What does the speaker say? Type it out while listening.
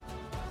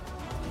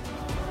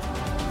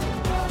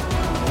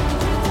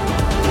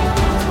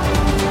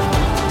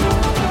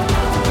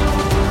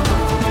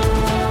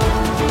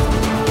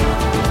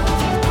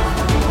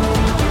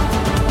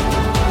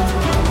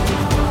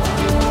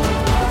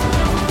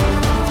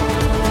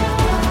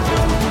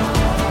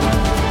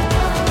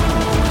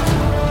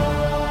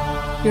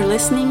You're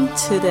listening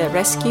to the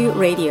Rescue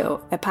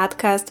Radio, a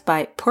podcast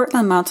by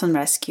Portland Mountain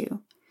Rescue,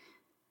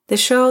 the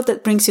show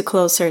that brings you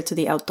closer to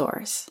the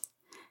outdoors.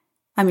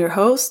 I'm your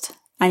host,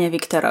 Ania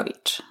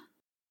Wiktorowicz.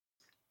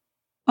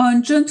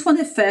 On June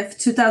 25th,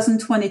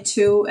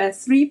 2022, a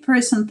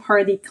three-person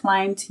party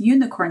climbed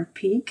Unicorn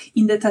Peak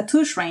in the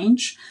Tatoosh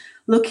Range,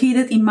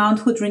 located in Mount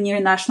Hood Rainier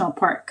National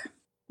Park.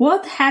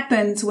 What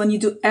happens when you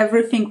do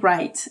everything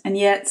right and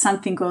yet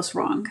something goes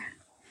wrong?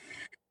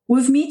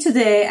 With me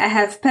today, I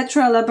have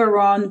Petra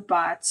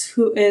LeBaron-Butt,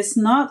 who is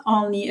not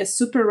only a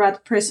super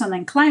rad person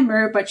and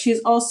climber, but she's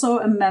also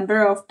a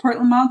member of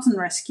Portland Mountain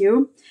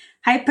Rescue.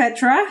 Hi,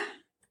 Petra.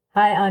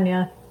 Hi,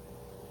 Anya.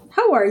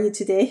 How are you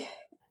today?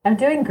 I'm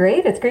doing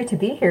great. It's great to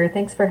be here.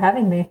 Thanks for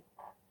having me.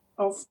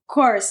 Of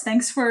course.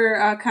 Thanks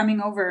for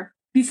coming over.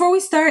 Before we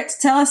start,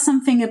 tell us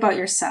something about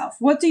yourself.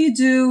 What do you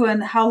do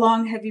and how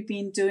long have you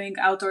been doing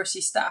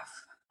outdoorsy stuff?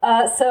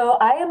 So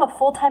I am a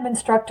full-time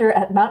instructor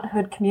at Mount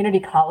Hood Community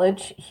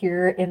College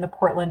here in the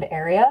Portland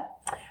area.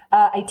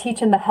 I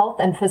teach in the health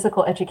and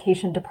physical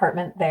education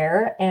department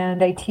there,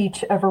 and I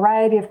teach a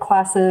variety of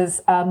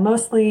classes,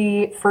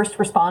 mostly first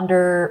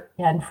responder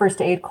and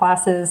first aid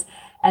classes,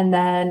 and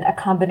then a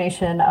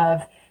combination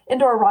of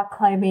indoor rock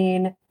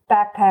climbing,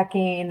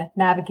 backpacking,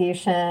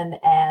 navigation,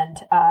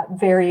 and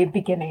very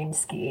beginning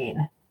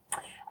skiing.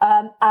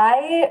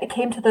 I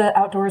came to the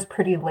outdoors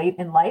pretty late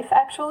in life,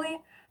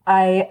 actually.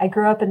 I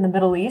grew up in the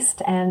Middle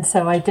East, and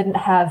so I didn't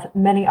have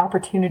many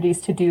opportunities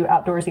to do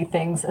outdoorsy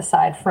things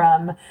aside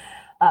from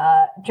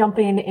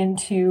jumping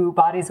into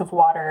bodies of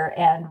water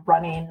and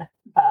running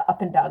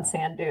up and down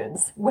sand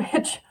dunes,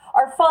 which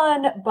are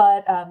fun,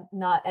 but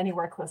not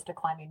anywhere close to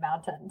climbing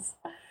mountains.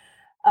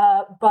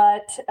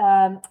 But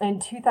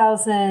in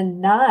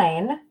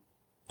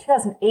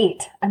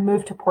 2008, I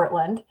moved to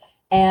Portland.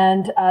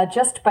 And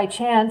just by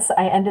chance,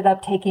 I ended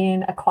up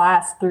taking a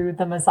class through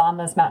the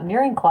Mazamas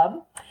Mountaineering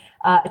Club.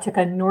 I took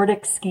a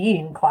Nordic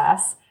skiing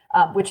class,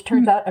 which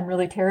turns out I'm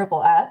really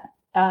terrible at.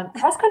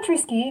 Cross-country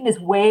skiing is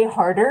way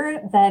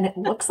harder than it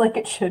looks like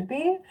it should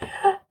be.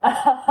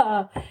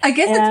 I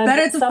guess it's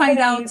better to find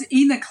out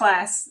in a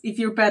class if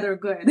you're bad or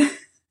good,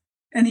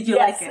 and if you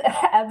like it.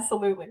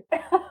 Absolutely.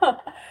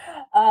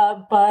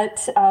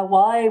 But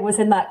while I was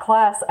in that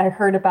class, I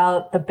heard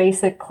about the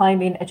basic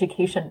climbing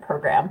education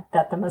program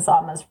that the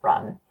Mazamas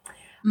run.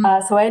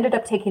 So I ended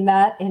up taking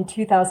that in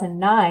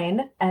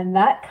 2009, and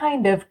that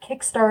kind of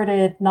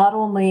kickstarted not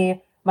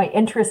only my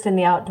interest in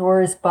the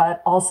outdoors,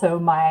 but also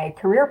my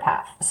career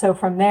path. So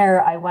from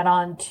there, I went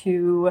on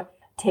to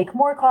take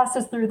more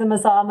classes through the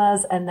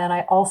Mazamas, and then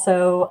I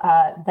also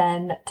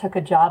then took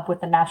a job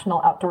with the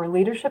National Outdoor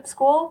Leadership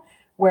School,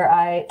 where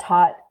I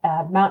taught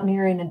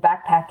mountaineering and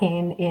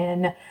backpacking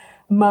in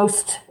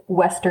most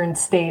Western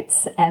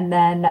states, and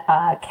then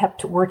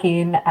kept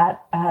working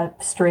at a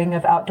string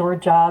of outdoor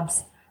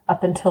jobs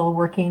up until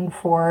working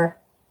for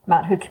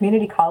Mount Hood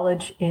Community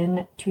College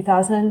in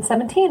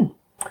 2017.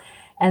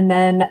 And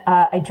then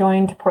I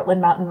joined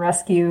Portland Mountain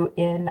Rescue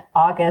in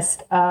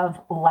August of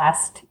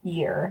last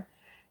year.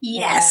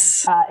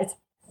 Yes. And,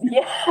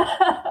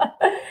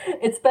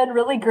 it's been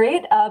really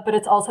great, but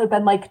it's also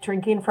been like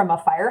drinking from a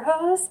fire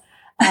hose.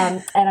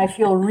 And I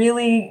feel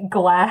really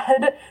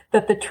glad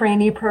that the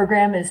trainee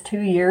program is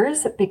 2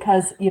 years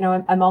because, you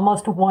know, I'm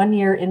almost 1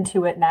 year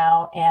into it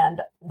now,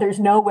 and there's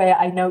no way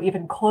I know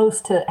even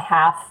close to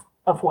half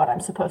of what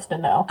I'm supposed to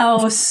know.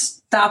 Oh,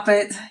 stop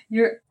it.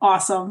 You're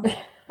awesome.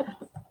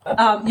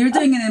 You're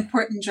doing an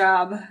important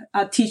job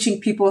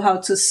teaching people how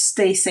to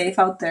stay safe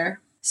out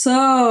there.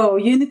 So,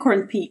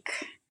 Unicorn Peak.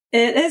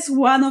 It is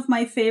one of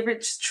my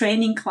favorite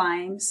training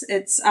climbs.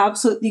 It's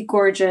absolutely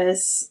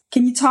gorgeous.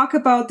 Can you talk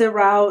about the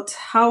route?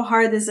 How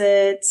hard is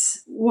it?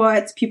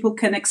 What people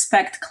can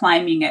expect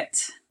climbing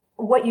it?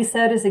 What you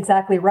said is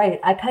exactly right.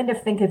 I kind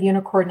of think of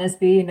Unicorn as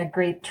being a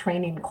great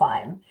training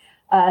climb.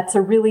 It's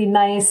a really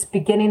nice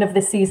beginning of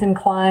the season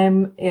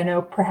climb, you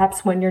know,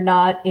 perhaps when you're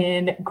not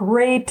in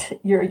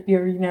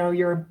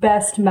your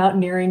best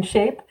mountaineering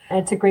shape. And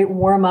it's a great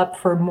warm up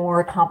for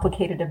more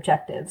complicated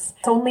objectives.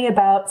 It's only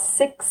about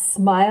 6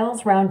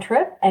 miles round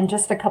trip and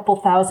just a couple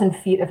thousand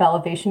feet of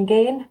elevation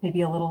gain,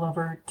 maybe a little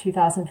over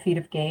 2,000 feet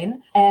of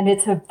gain. And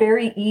it's a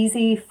very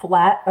easy,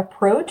 flat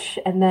approach,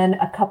 and then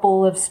a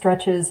couple of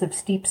stretches of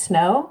steep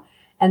snow.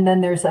 And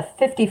then there's a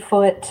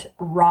 50-foot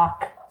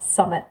rock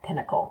summit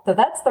pinnacle. So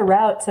that's the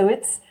route. So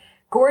it's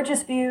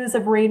gorgeous views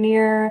of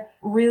Rainier,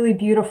 really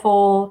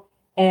beautiful,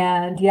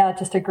 and yeah,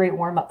 just a great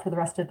warm up for the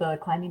rest of the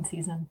climbing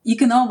season. You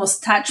can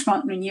almost touch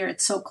Mount Rainier.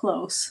 It's so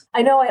close.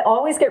 I know. I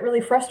always get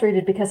really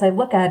frustrated because I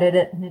look at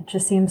it and it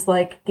just seems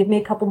like, give me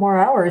a couple more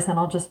hours and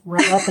I'll just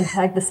run up and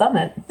tag the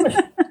summit.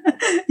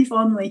 If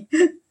only.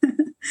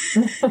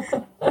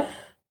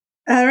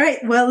 All right.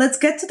 Well, let's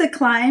get to the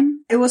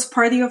climb. It was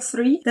party of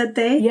 3 that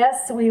day.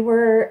 Yes, we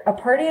were a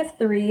party of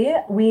 3.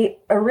 We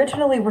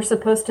originally were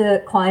supposed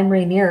to climb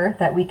Rainier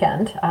that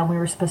weekend. We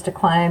were supposed to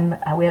climb,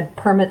 we had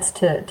permits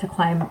to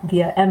climb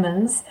via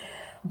Emmons.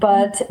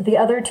 But the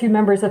other 2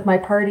 members of my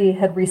party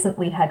had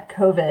recently had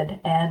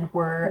COVID and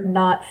were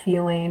not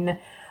feeling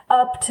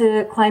up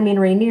to climbing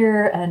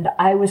Rainier, and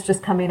I was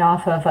just coming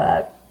off of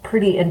a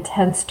pretty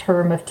intense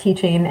term of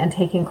teaching and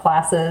taking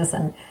classes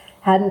and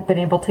hadn't been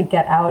able to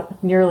get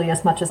out nearly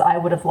as much as I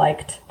would have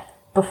liked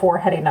before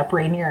heading up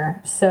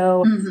Rainier.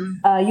 So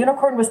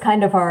Unicorn was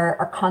kind of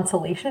our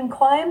consolation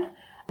climb.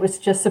 It was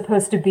just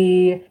supposed to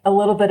be a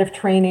little bit of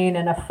training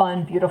and a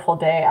fun, beautiful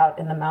day out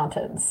in the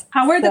mountains.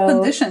 How were the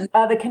conditions?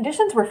 The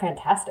conditions were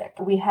fantastic.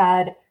 We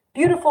had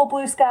beautiful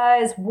blue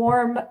skies,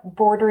 warm,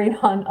 bordering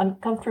on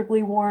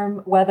uncomfortably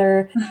warm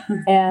weather,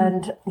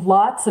 and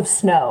lots of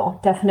snow.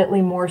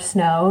 Definitely more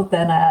snow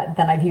than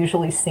I've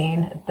usually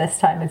seen at this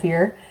time of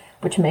year,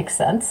 which makes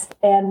sense.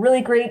 And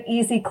really great,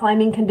 easy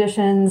climbing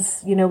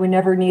conditions. You know, we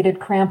never needed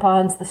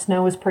crampons. The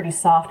snow was pretty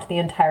soft the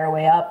entire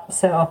way up.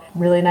 So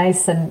really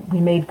nice. And we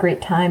made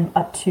great time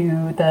up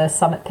to the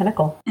summit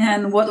pinnacle.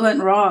 And what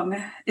went wrong?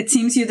 It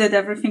seems you did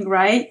everything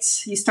right.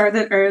 You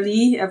started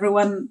early.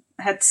 Everyone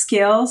had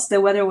skills.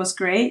 The weather was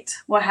great.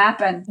 What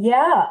happened?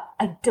 Yeah,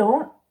 I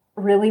don't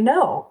really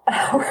know.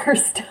 We're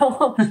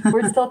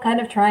still kind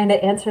of trying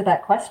to answer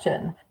that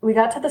question. We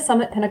got to the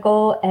summit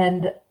pinnacle,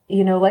 and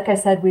you know, like I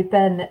said, we've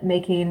been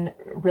making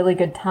really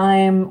good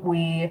time.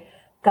 We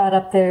got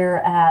up there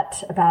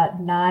at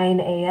about 9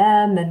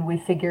 a.m. and we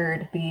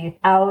figured be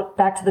out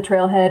back to the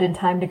trailhead in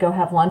time to go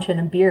have lunch and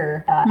a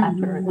beer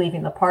after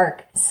leaving the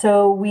park.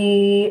 So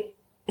we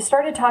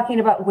started talking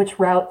about which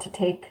route to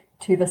take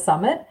to the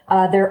summit.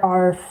 There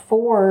are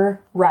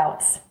 4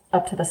 routes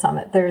up to the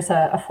summit. There's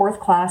a 4th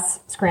class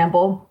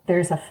scramble,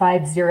 there's a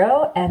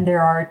 5-0, and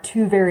there are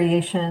 2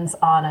 variations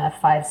on a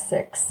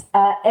 5-6.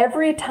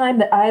 Every time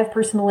that I have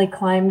personally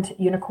climbed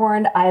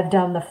Unicorn, I've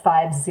done the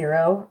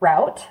 5-0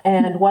 route.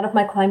 And one of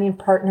my climbing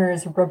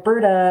partners,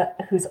 Roberta,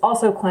 who's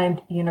also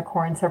climbed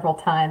Unicorn several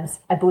times,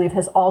 I believe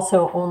has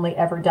also only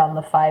ever done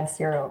the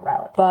 5-0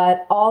 route.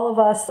 But all of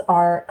us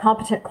are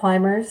competent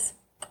climbers.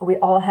 We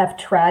all have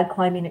trad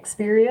climbing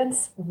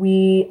experience.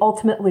 We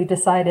ultimately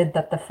decided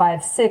that the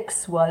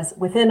 5-6 was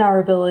within our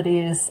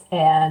abilities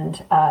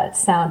and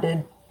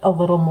sounded a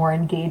little more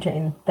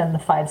engaging than the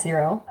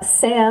 5-0.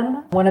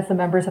 Sam, one of the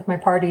members of my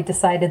party,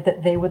 decided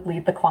that they would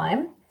lead the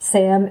climb.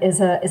 Sam is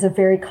a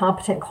very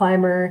competent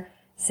climber.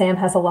 Sam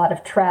has a lot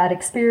of trad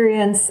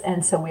experience,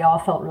 and so we all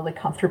felt really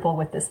comfortable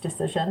with this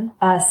decision.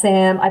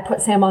 I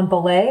put Sam on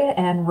belay,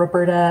 and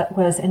Roberta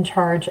was in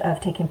charge of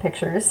taking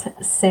pictures.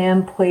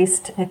 Sam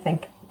placed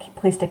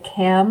a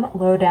cam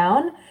low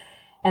down,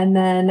 and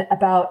then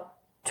about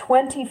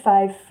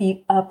 25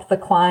 feet up the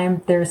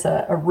climb, there's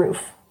a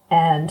roof.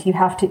 And you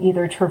have to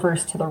either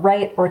traverse to the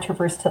right or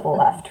traverse to the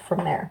left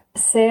from there.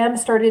 Sam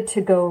started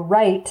to go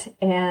right,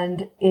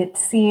 and it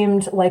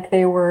seemed like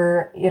they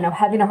were,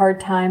 having a hard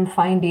time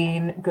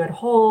finding good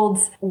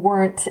holds,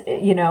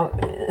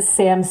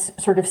 Sam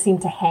sort of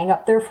seemed to hang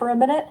up there for a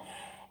minute.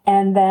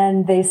 And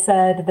then they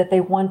said that they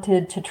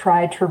wanted to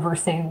try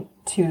traversing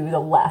to the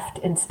left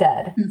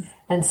instead.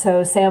 And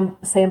so Sam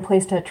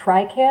placed a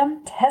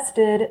tri-cam,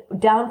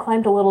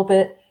 climbed a little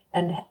bit,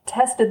 and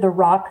tested the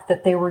rock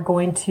that they were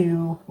going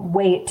to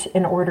wait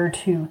in order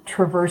to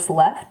traverse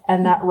left.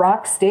 And that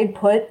rock stayed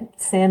put.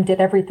 Sam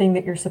did everything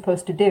that you're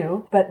supposed to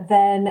do. But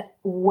then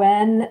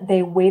when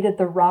they weighted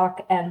the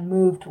rock and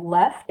moved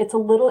left, it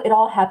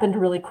all happened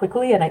really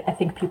quickly. And I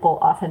think people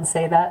often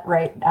say that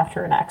right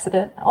after an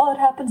accident. Oh, it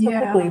happened so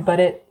quickly, but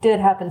it did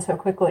happen so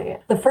quickly.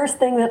 The first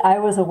thing that I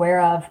was aware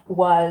of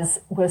was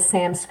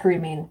Sam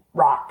screaming,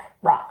 "Rock,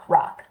 rock,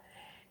 rock."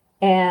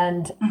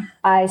 And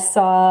I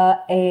saw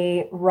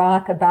a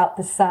rock about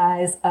the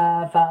size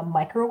of a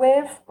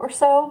microwave or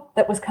so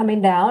that was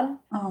coming down.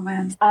 Oh,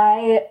 man.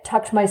 I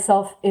tucked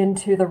myself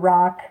into the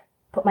rock,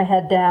 put my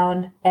head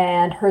down,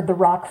 and heard the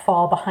rock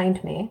fall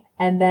behind me.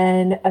 And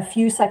then a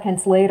few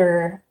seconds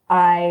later,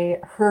 I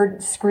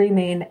heard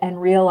screaming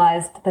and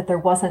realized that there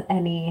wasn't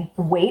any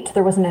weight,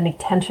 there wasn't any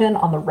tension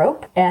on the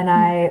rope. And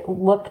I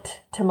looked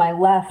to my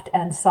left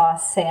and saw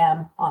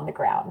Sam on the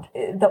ground.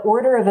 The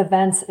order of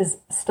events is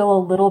still a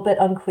little bit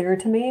unclear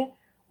to me,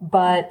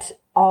 but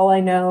all I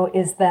know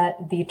is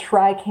that the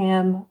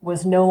tri-cam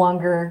was no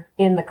longer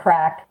in the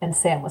crack and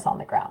Sam was on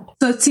the ground.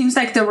 So it seems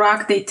like the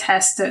rock they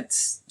tested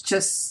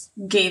just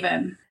gave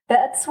in.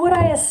 That's what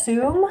I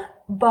assume.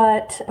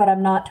 But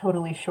I'm not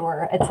totally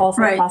sure. It's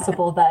also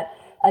possible that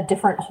a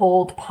different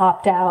hold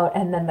popped out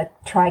and then the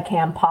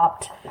tri-cam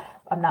popped.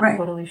 I'm not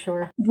totally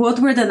sure. What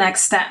were the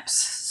next steps?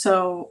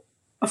 So,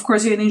 of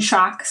course, you're in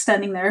shock,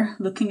 standing there,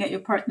 looking at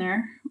your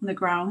partner on the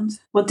ground.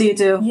 What do you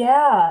do?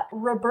 Yeah,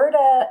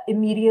 Roberta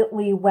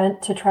immediately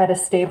went to try to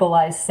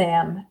stabilize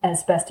Sam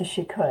as best as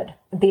she could.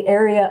 The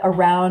area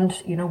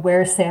around,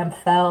 where Sam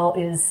fell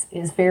is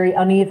very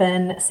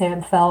uneven.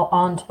 Sam fell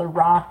onto the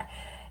rock.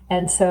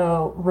 And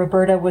so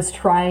Roberta was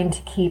trying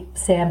to keep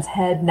Sam's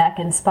head, neck,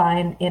 and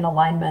spine in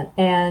alignment.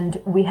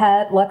 And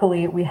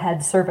luckily, we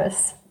had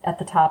service at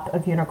the top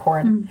of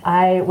Unicorn.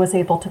 I was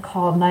able to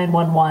call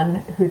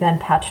 911, who then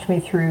patched me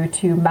through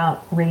to Mount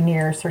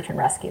Rainier Search and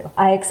Rescue.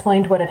 I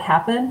explained what had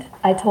happened.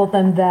 I told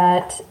them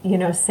that,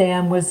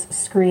 Sam was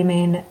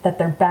screaming that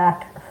their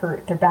back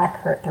hurt, their back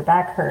hurt, their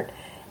back hurt.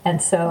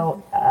 And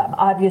so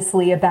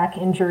obviously a back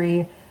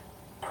injury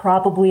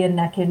probably a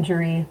neck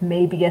injury,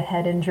 maybe a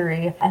head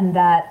injury, and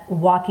that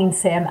walking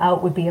Sam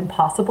out would be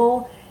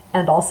impossible,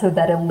 and also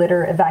that a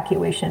litter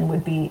evacuation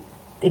would be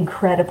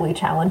incredibly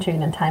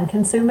challenging and time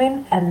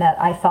consuming, and that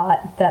I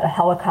thought that a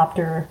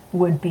helicopter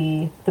would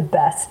be the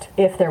best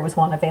if there was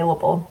one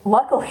available.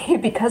 Luckily,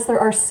 because there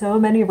are so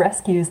many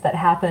rescues that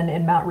happen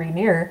in Mount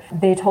Rainier,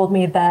 they told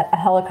me that a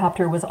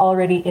helicopter was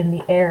already in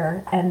the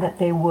air and that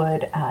they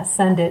would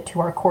send it to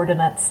our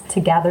coordinates to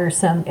gather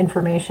some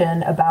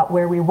information about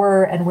where we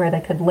were and where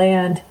they could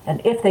land and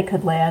if they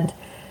could land,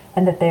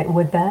 and that they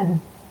would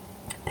then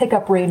pick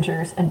up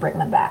rangers and bring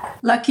them back.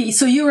 Lucky.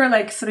 So you were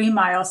like 3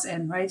 miles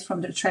in, right,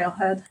 from the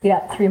trailhead?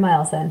 Yeah, 3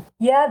 miles in.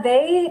 Yeah,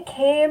 they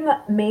came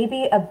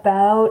maybe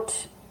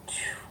about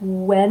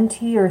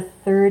 20 or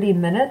 30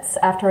 minutes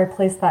after I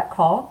placed that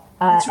call.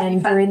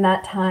 And during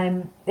that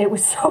time, it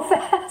was so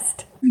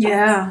fast.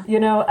 Yeah. You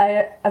know,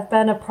 I've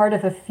been a part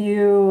of a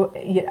few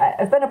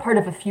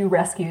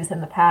rescues in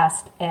the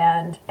past,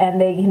 and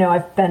they, you know,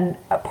 I've been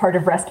a part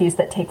of rescues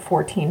that take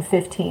 14,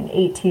 15,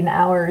 18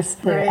 hours.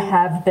 To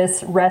have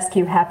this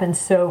rescue happen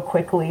so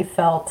quickly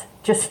felt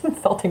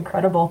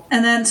incredible.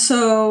 And then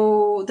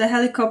so the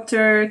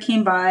helicopter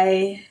came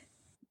by,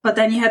 but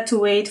then you had to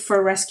wait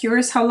for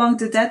rescuers. How long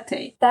did that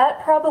take?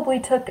 That probably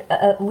took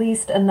at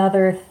least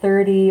another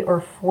 30 or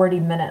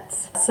 40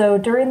 minutes. So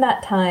during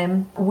that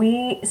time,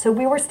 we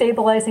were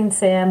stabilizing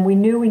Sam. We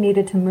knew we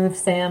needed to move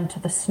Sam to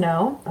the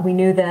snow. We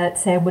knew that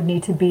Sam would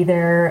need to be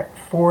there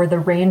for the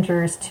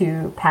rangers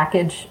to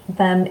package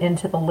them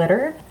into the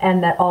litter,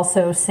 and that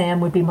also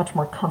Sam would be much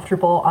more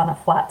comfortable on a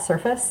flat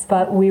surface.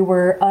 But we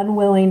were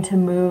unwilling to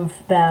move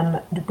them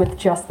with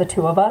just the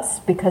two of us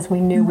because we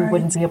knew we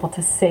wouldn't be able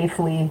to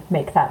safely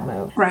make that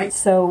move. Right.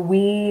 So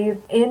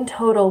in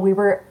total, we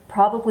were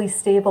probably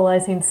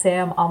stabilizing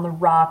Sam on the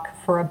rock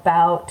for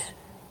about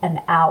an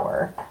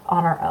hour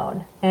on our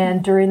own.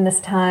 And during this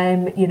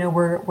time, you know,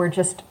 we're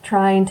just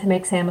trying to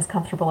make Sam as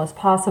comfortable as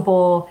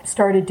possible.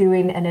 Started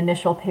doing an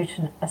initial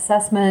patient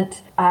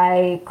assessment.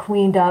 I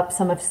cleaned up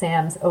some of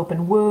Sam's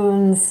open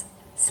wounds,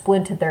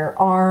 splinted their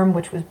arm,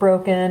 which was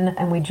broken,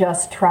 and we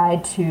just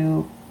tried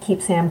to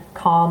keep Sam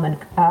calm and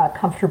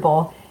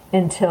comfortable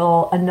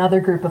until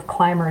another group of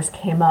climbers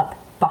came up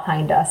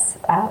behind us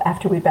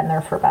after we'd been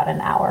there for about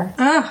an hour.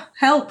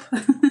 Help.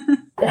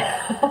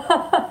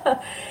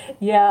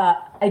 Yeah,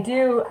 I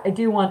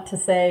do want to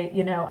say,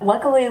 you know,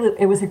 luckily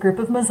it was a group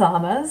of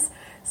Mazamas.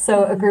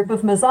 So a group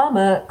of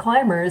Mazama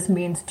climbers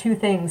means two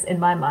things in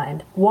my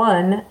mind.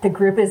 One, the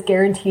group is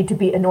guaranteed to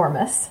be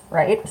enormous,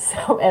 right?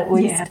 So at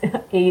least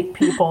 8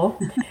 people.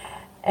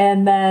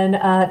 And then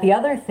the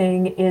other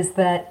thing is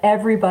that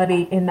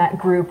everybody in that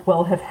group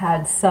will have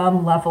had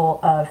some level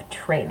of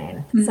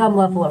training, some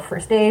level of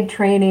first aid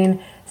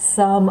training,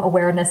 some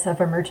awareness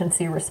of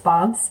emergency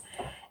response.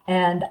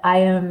 And I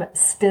am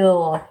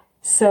still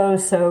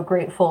so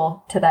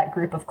grateful to that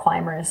group of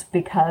climbers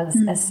because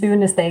as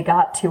soon as they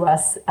got to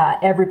us,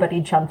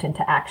 everybody jumped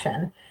into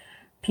action.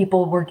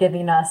 People were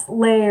giving us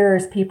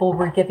layers, people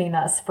were giving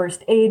us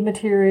first aid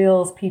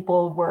materials,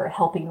 people were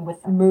helping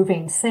with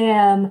moving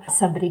Sam,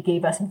 somebody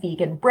gave us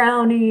vegan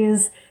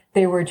brownies.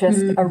 They were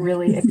just a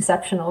really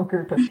exceptional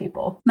group of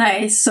people.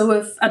 Nice. So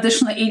with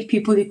additional 8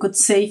 people, you could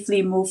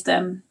safely move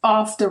them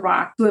off the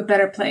rock to a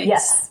better place.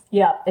 Yes.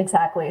 Yeah,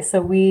 exactly.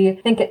 So we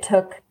think it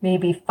took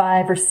maybe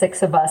 5 or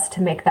 6 of us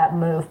to make that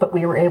move, but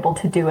we were able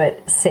to do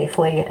it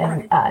safely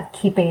and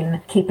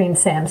keeping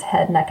Sam's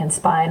head, neck, and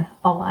spine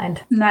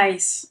aligned.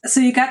 Nice. So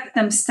you got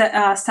them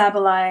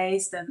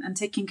stabilized and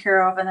taken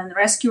care of, and then the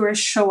rescuers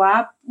show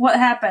up. What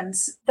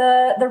happens?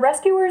 The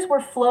rescuers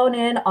were flown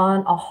in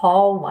on a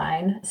haul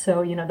line.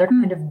 So, you know, they're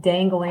kind of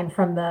dangling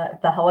from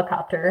the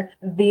helicopter.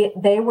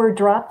 They were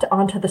dropped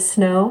onto the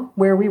snow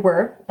where we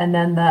were, and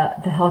then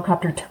the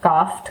helicopter took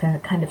off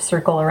to kind of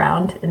circle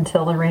around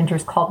until the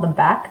rangers called them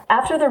back.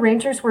 After the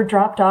rangers were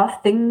dropped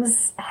off,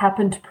 things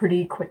happened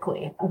pretty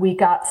quickly. We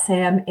got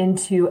Sam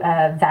into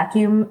a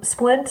vacuum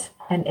splint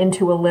and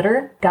into a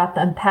litter, got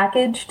them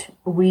packaged.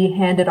 We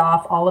handed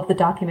off all of the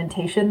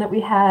documentation that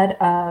we had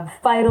of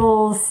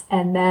vitals,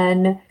 and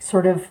then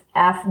sort of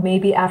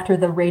maybe after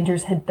the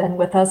rangers had been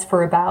with us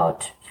for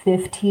about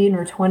 15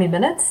 or 20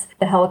 minutes,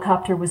 the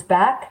helicopter was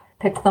back,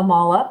 picked them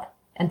all up,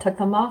 and took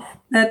them off.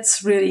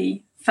 That's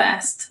really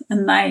fast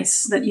and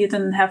nice that you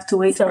didn't have to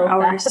wait for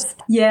hours. Fast.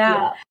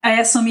 Yeah.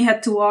 I assume you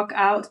had to walk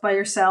out by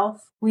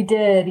yourself. We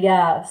did,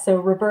 yeah. So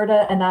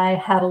Roberta and I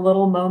had a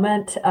little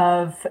moment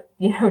of,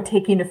 you know,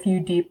 taking a few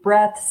deep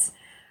breaths.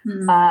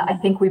 I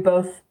think we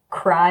both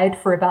cried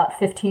for about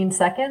 15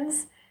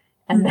 seconds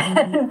and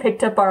then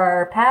picked up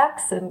our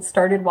packs and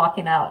started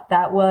walking out.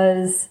 That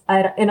was,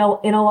 in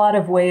a lot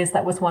of ways,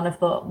 that was one of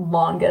the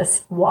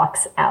longest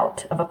walks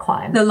out of a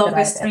climb. The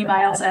longest 3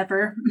 miles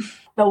ever.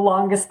 The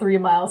longest 3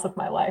 miles of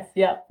my life,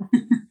 yep.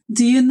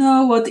 Do you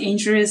know what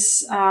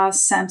injuries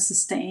Sam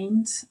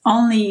sustained?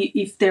 Only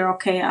if they're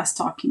okay us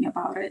talking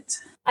about it.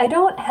 I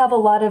don't have a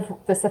lot of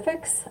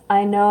specifics.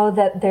 I know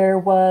that there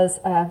was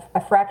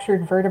a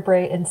fractured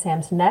vertebrae in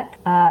Sam's neck,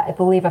 I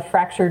believe a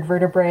fractured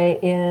vertebrae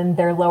in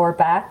their lower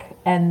back,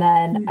 and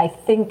then I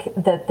think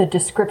that the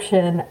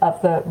description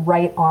of the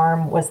right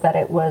arm was that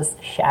it was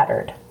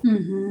shattered.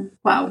 Mm-hmm.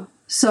 Wow.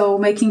 So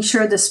making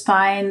sure the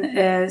spine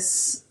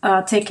is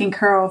taken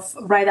care of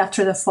right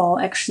after the fall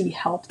actually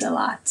helped a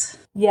lot.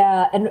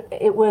 Yeah, and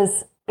it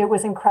was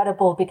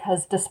incredible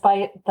because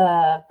despite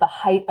the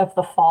height of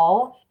the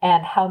fall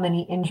and how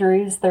many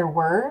injuries there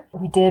were,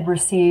 we did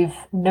receive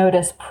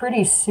notice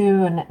pretty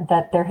soon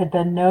that there had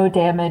been no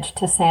damage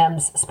to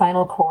Sam's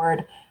spinal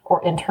cord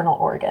or internal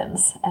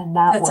organs. And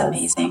that's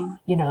amazing.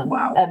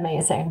 Wow.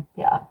 Amazing.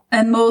 Yeah.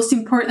 And most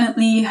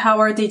importantly, how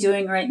are they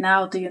doing right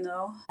now? Do you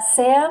know?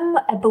 Sam,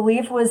 I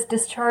believe, was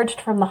discharged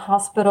from the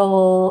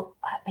hospital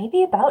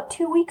maybe about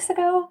 2 weeks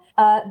ago.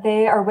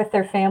 They are with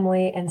their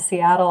family in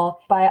Seattle.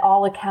 By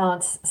all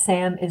accounts,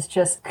 Sam is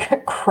just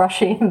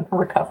crushing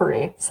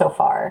recovery so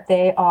far.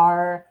 They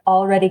are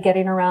already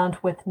getting around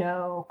with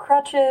no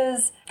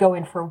crutches,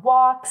 going for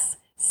walks.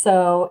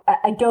 So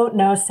I don't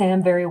know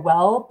Sam very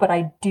well, but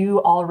I do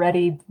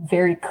already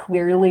very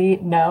clearly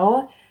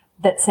know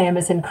that Sam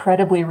is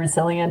incredibly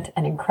resilient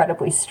and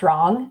incredibly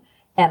strong.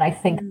 And I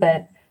think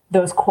that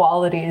those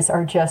qualities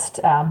are just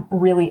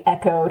really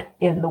echoed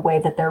in the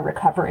way that they're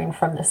recovering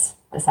from this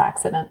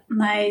accident.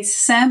 Nice.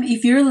 Sam,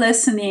 if you're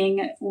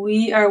listening,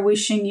 we are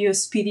wishing you a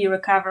speedy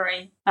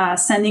recovery,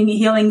 sending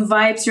healing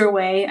vibes your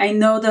way. I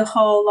know the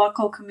whole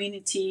local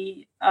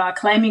community,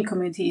 climbing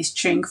community is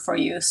cheering for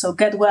you, so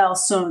get well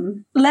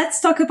soon.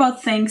 Let's talk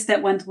about things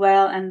that went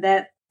well and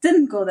that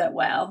didn't go that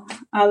well.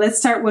 Let's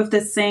start with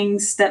the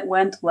things that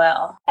went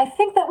well. I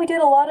think that we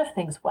did a lot of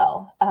things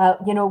well.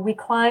 We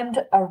climbed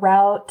a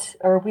route,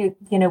 or we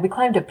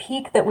climbed a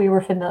peak that we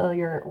were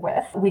familiar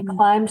with. We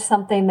climbed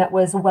something that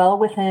was well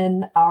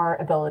within our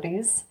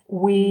abilities.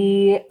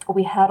 We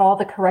had all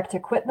the correct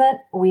equipment.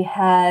 We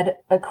had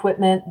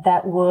equipment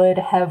that would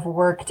have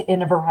worked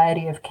in a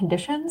variety of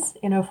conditions.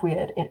 If we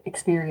had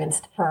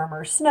experienced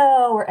firmer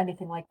snow or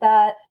anything like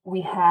that.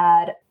 We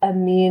had a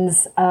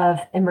means of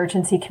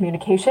emergency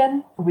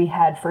communication. We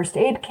had first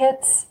aid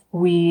kits.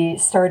 We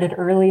started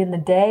early in the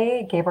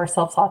day, gave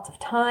ourselves lots of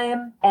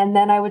time. And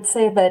then I would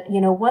say that,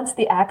 once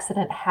the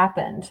accident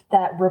happened,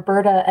 that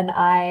Roberta and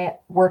I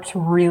worked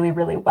really,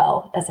 really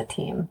well as a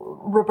team.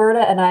 Roberta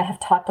and I have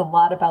talked a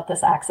lot about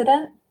this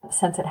accident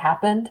since it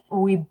happened.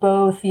 We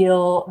both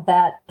feel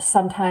that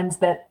sometimes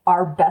that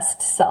our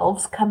best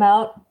selves come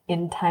out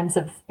in times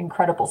of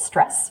incredible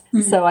stress.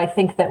 Mm-hmm. So I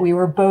think that we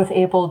were both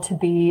able to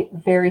be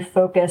very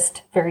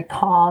focused, very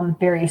calm,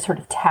 very sort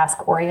of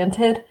task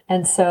oriented.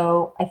 And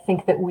so I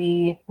think that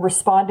we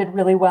responded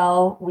really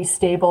well. We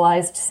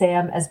stabilized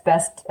Sam as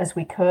best as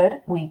we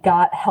could. We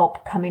got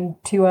help coming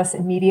to us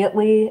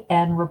immediately.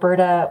 And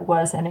Roberta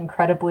was an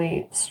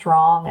incredibly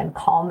strong and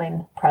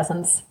calming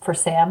presence for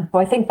Sam. So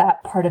I think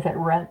that part of it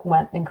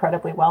went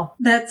incredibly well.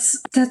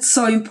 That's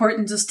so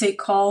important to stay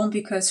calm,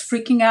 because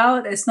freaking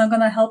out is not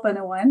going to help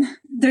anyone.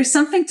 There's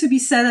something to be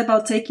said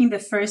about taking the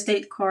first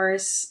aid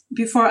course.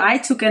 Before I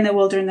took any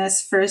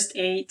wilderness first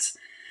aid,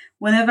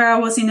 whenever I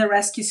was in a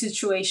rescue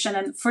situation,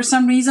 and for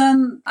some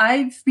reason,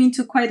 I've been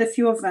to quite a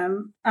few of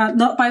them,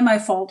 not by my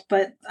fault,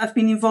 but I've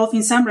been involved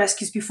in some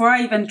rescues before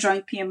I even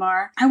joined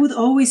PMR. I would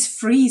always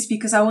freeze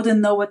because I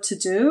wouldn't know what to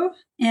do.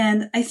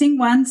 And I think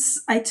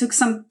once I took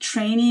some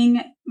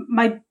training,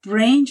 my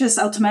brain just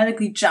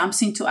automatically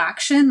jumps into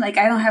action. Like,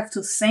 I don't have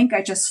to think.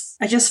 I just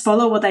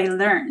follow what I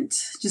learned.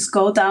 Just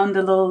go down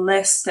the little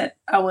list that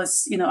I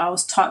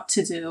was taught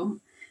to do.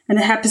 And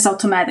it happens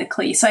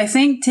automatically. So I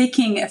think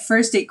taking a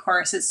first aid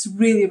course is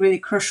really, really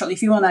crucial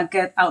if you want to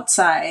get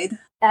outside.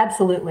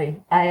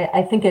 Absolutely.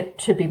 I think it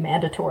should be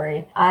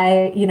mandatory.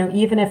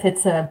 Even if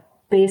it's a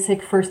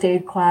basic first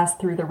aid class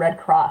through the Red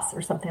Cross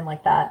or something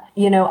like that.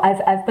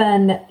 I've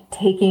been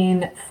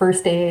taking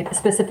first aid,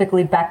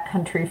 specifically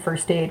backcountry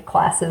first aid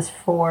classes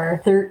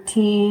for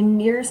 13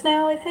 years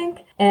now, I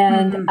think.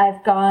 And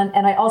I've gone,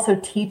 and I also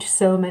teach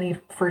so many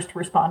first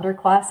responder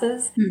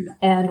classes.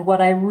 And what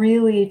I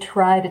really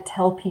try to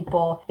tell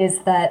people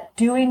is that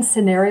doing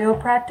scenario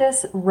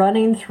practice,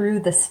 running through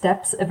the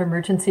steps of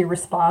emergency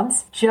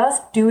response,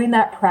 just doing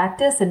that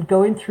practice and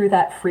going through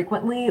that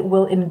frequently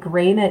will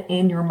ingrain it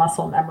in your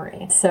muscle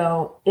memory.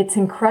 So it's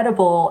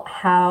incredible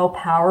how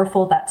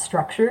powerful that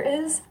structure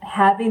is.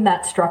 Having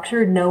that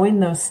structure,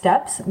 knowing those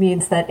steps,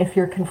 means that if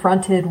you're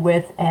confronted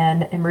with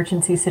an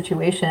emergency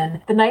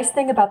situation, the nice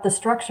thing about the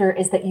structure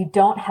is that you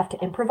don't have to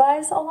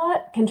improvise a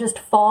lot. You can just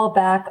fall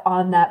back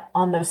on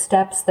those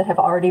steps that have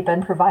already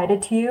been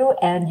provided to you,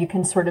 and you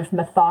can sort of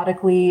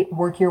methodically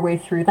work your way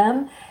through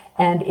them.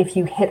 And if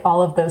you hit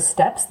all of those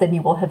steps, then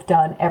you will have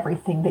done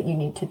everything that you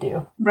need to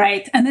do.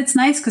 Right. And it's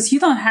nice because you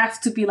don't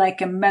have to be like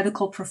a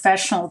medical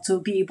professional to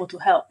be able to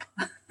help.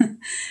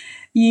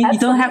 You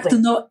don't have to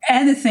know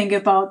anything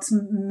about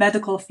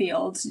medical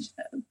field,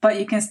 but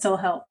you can still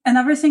help.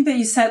 Another thing that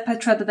you said,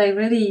 Petra, that I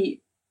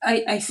really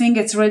I think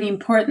it's really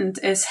important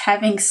is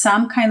having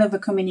some kind of a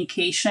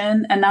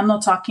communication. And I'm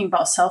not talking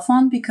about cell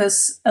phone,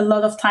 because a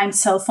lot of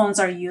times cell phones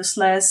are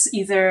useless.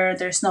 Either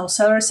there's no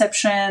cell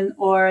reception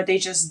or they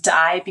just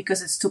die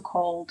because it's too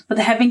cold. But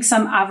having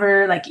some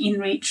other like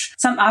InReach,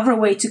 some other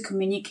way to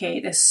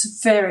communicate is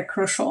very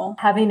crucial.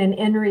 Having an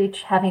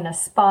InReach, having a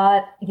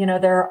spot,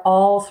 there are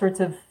all sorts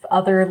of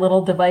other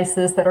little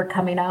devices that are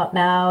coming out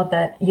now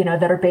that,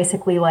 that are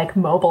basically like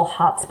mobile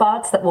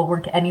hotspots that will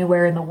work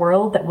anywhere in the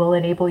world, that will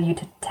enable you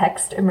to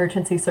text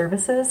emergency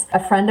services.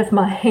 A friend of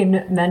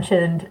mine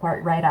mentioned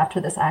right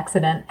after this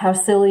accident how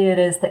silly it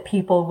is that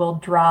people will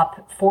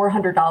drop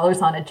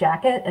 $400 on a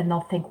jacket and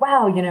they'll think,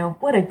 wow,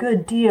 what a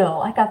good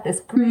deal. I got this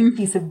great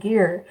piece of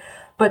gear.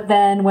 But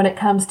then when it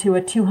comes to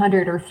a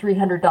 $200 or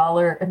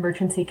 $300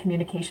 emergency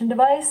communication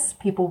device,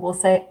 people will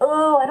say,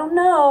 oh, I don't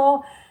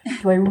know.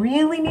 Do I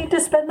really need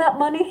to spend that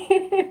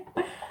money?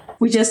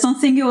 We just don't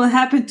think it will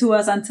happen to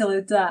us until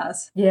it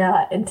does.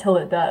 Yeah, until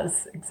it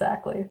does.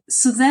 Exactly.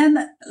 So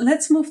then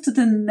let's move to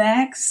the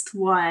next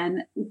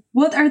one.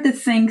 What are the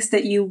things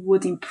that you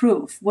would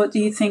improve? What do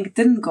you think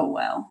didn't go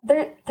well?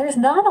 There's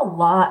not a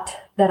lot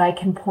that I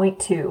can point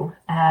to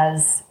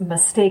as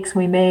mistakes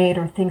we made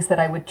or things that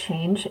I would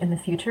change in the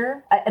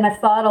future. And I've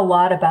thought a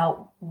lot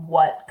about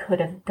what could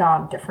have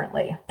gone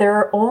differently. There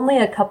are only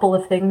a couple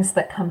of things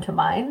that come to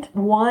mind.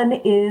 One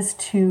is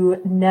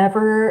to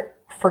never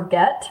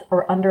forget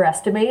or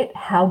underestimate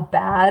how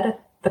bad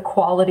the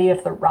quality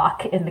of the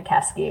rock in the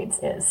Cascades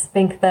is.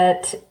 Think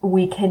that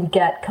we can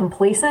get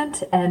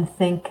complacent and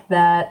think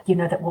that,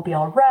 that we'll be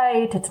all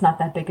right. It's not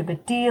that big of a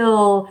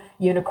deal.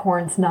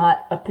 Unicorn's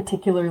not a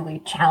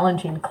particularly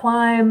challenging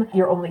climb.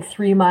 You're only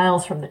 3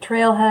 miles from the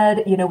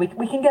trailhead.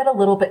 We can get a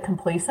little bit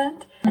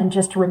complacent, and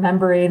just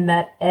remembering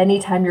that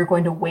anytime you're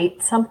going to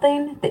weight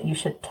something, that you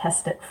should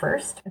test it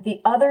first.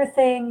 The other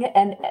thing,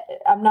 and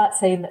I'm not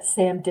saying that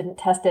Sam didn't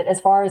test it.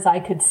 As far as I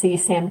could see,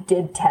 Sam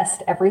did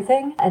test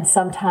everything. And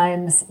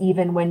sometimes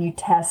even when you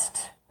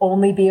test,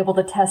 only be able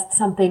to test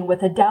something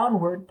with a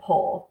downward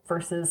pull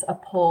versus a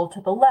pull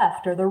to the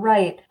left or the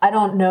right. I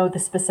don't know the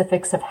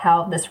specifics of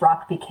how this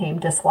rock became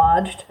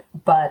dislodged,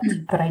 but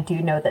I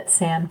do know that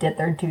Sam did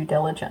their due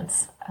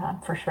diligence.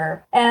 For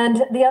sure.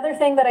 And the other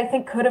thing that I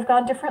think could have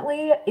gone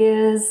differently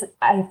is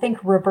I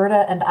think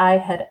Roberta and I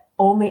had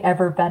only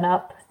ever been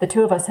up, the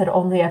two of us had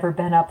only ever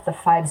been up the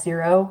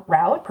 5-0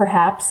 route.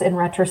 Perhaps in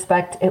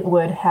retrospect, it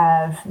would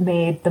have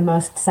made the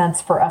most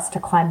sense for us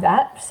to climb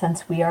that,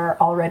 since we are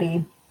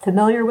already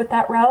familiar with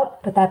that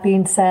route. But that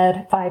being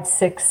said,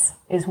 5-6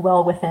 is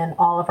well within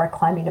all of our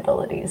climbing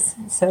abilities.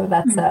 So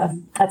that's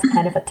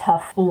kind of a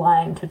tough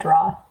line to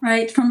draw.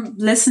 Right. From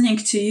listening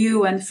to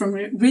you and from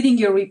reading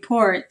your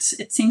report,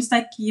 it seems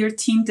like your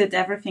team did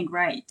everything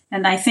right.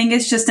 And I think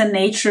it's just the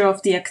nature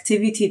of the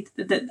activity,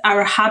 that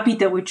our hobby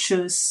that we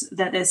choose,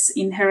 that is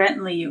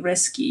inherently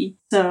risky.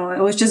 So it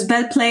was just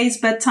bad place,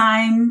 bad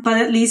time, but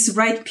at least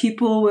right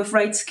people with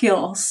right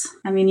skills.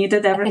 I mean, you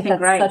did everything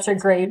right. That's a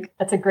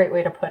great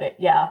way to put it.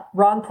 Yeah.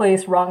 Wrong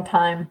place, wrong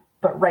time,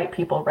 but right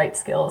people, right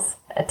skills.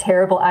 A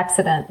terrible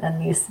accident. And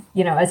these,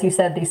 as you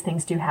said, these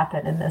things do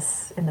happen in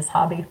this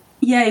hobby.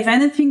 Yeah, if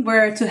anything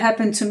were to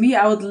happen to me,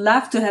 I would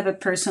love to have a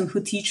person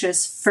who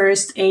teaches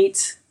first aid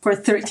for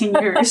 13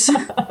 years.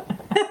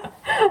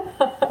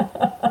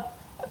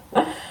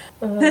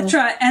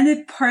 Petra,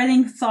 any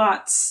parting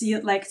thoughts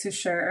you'd like to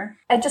share?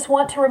 I just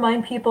want to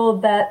remind people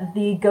that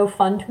the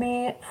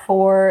GoFundMe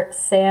for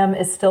Sam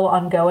is still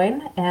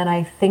ongoing, and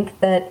I think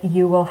that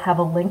you will have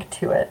a link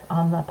to it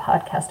on the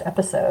podcast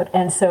episode.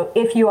 And so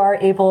if you are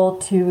able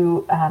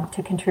to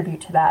contribute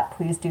to that,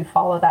 please do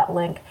follow that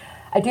link.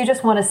 I do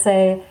just want to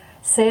say,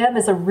 Sam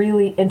is a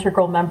really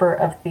integral member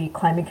of the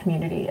climbing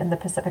community in the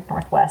Pacific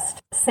Northwest.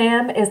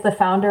 Sam is the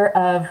founder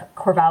of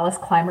Corvallis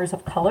Climbers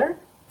of Color.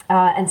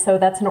 And so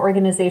that's an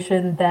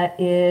organization that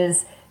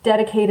is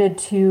dedicated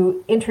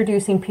to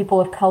introducing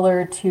people of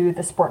color to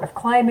the sport of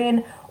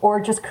climbing, or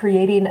just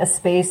creating a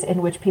space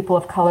in which people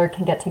of color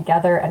can get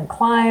together and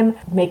climb,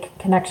 make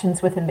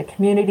connections within the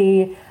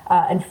community,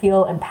 and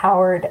feel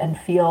empowered and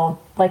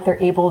feel like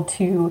they're able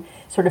to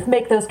sort of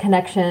make those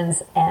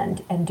connections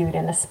and do it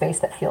in a space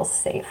that feels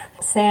safe.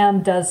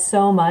 Sam does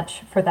so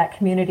much for that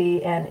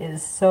community and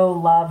is so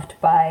loved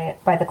by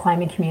the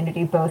climbing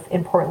community, both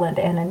in Portland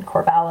and in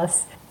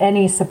Corvallis.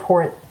 Any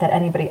support that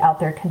anybody out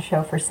there can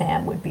show for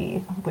Sam would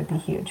be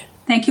huge.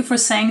 Thank you for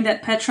saying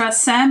that, Petra.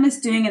 Sam is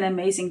doing an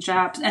amazing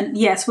job. And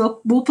yes,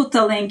 we'll put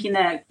the link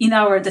in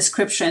our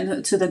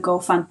description to the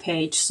GoFund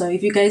page. So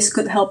if you guys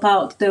could help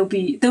out, that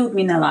would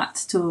mean a lot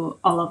to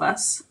all of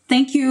us.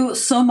 Thank you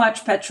so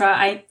much,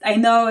 Petra. I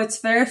know it's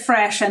very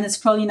fresh and it's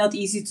probably not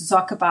easy to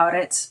talk about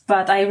it,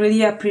 but I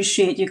really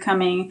appreciate you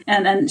coming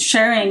and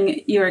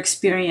sharing your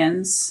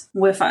experience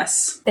with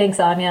us. Thanks,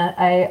 Anya.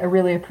 I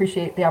really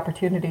appreciate the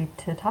opportunity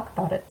to talk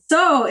about it.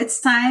 So it's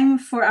time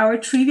for our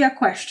trivia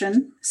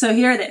question. So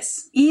here it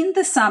is. In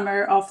the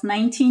summer of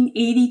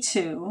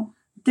 1982,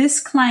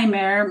 this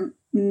climber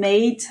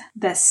made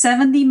the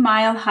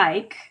 70-mile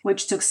hike,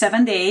 which took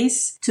 7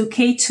 days, to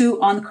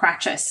K2 on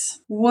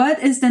crutches. What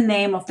is the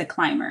name of the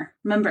climber?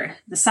 Remember,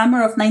 the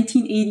summer of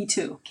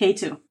 1982,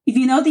 K2. If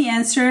you know the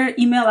answer,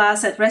 email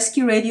us at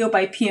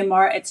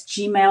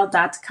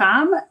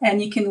rescueradiobypmr@gmail.com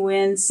and you can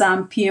win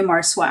some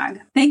PMR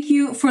swag. Thank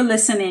you for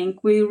listening.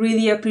 We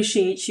really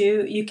appreciate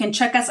you. You can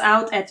check us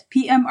out at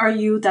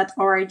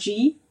pmru.org.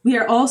 We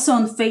are also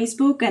on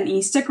Facebook and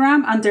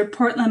Instagram under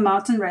Portland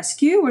Mountain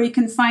Rescue, where you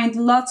can find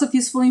lots of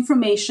useful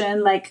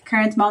information like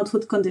current Mount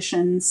Hood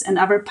conditions and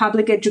other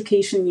public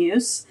education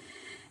news.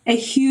 A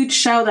huge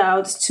shout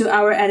out to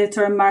our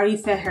editor, Mari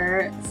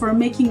Feher, for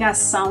making us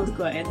sound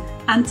good.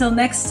 Until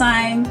next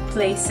time,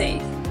 play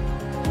safe.